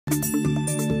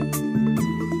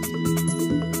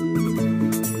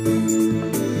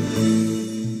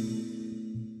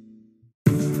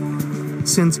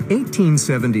Since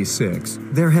 1876,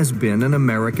 there has been an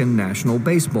American National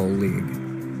Baseball League.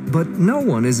 But no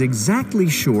one is exactly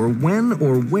sure when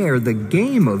or where the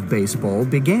game of baseball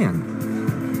began.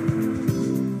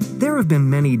 There have been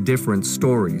many different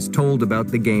stories told about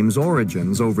the game's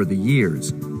origins over the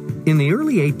years. In the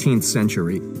early 18th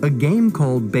century, a game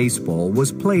called baseball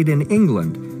was played in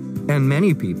England, and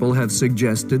many people have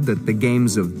suggested that the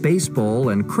games of baseball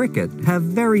and cricket have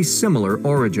very similar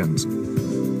origins.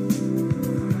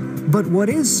 But what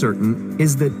is certain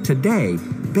is that today,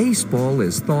 baseball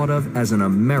is thought of as an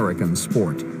American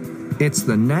sport. It's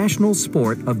the national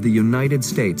sport of the United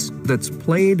States that's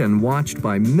played and watched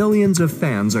by millions of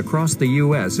fans across the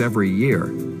U.S. every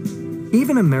year.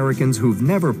 Even Americans who've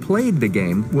never played the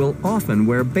game will often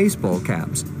wear baseball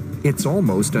caps. It's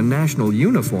almost a national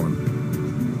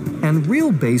uniform. And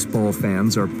real baseball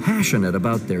fans are passionate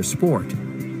about their sport.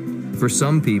 For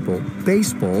some people,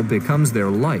 baseball becomes their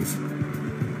life.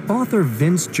 Author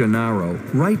Vince Gennaro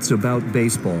writes about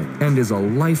baseball and is a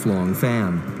lifelong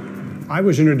fan. I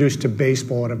was introduced to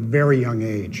baseball at a very young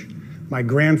age. My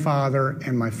grandfather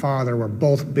and my father were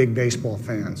both big baseball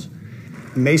fans.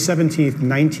 May 17th,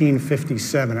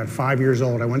 1957, at 5 years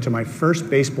old, I went to my first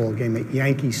baseball game at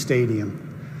Yankee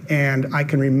Stadium. And I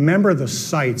can remember the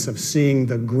sights of seeing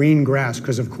the green grass,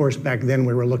 because of course back then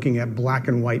we were looking at black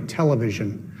and white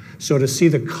television. So to see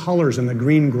the colors and the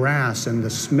green grass and the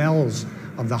smells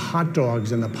of the hot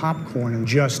dogs and the popcorn and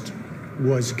just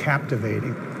was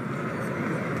captivating.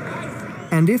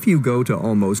 And if you go to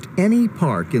almost any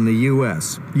park in the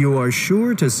U.S., you are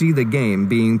sure to see the game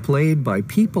being played by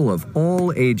people of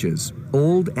all ages,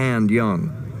 old and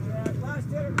young.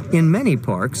 In many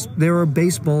parks, there are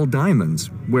baseball diamonds,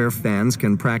 where fans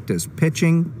can practice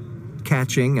pitching,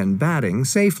 catching, and batting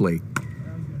safely.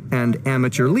 And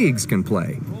amateur leagues can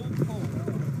play.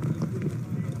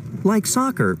 Like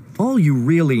soccer, all you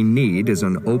really need is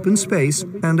an open space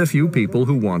and a few people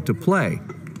who want to play.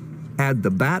 Add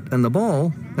the bat and the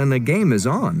ball, and the game is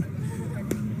on.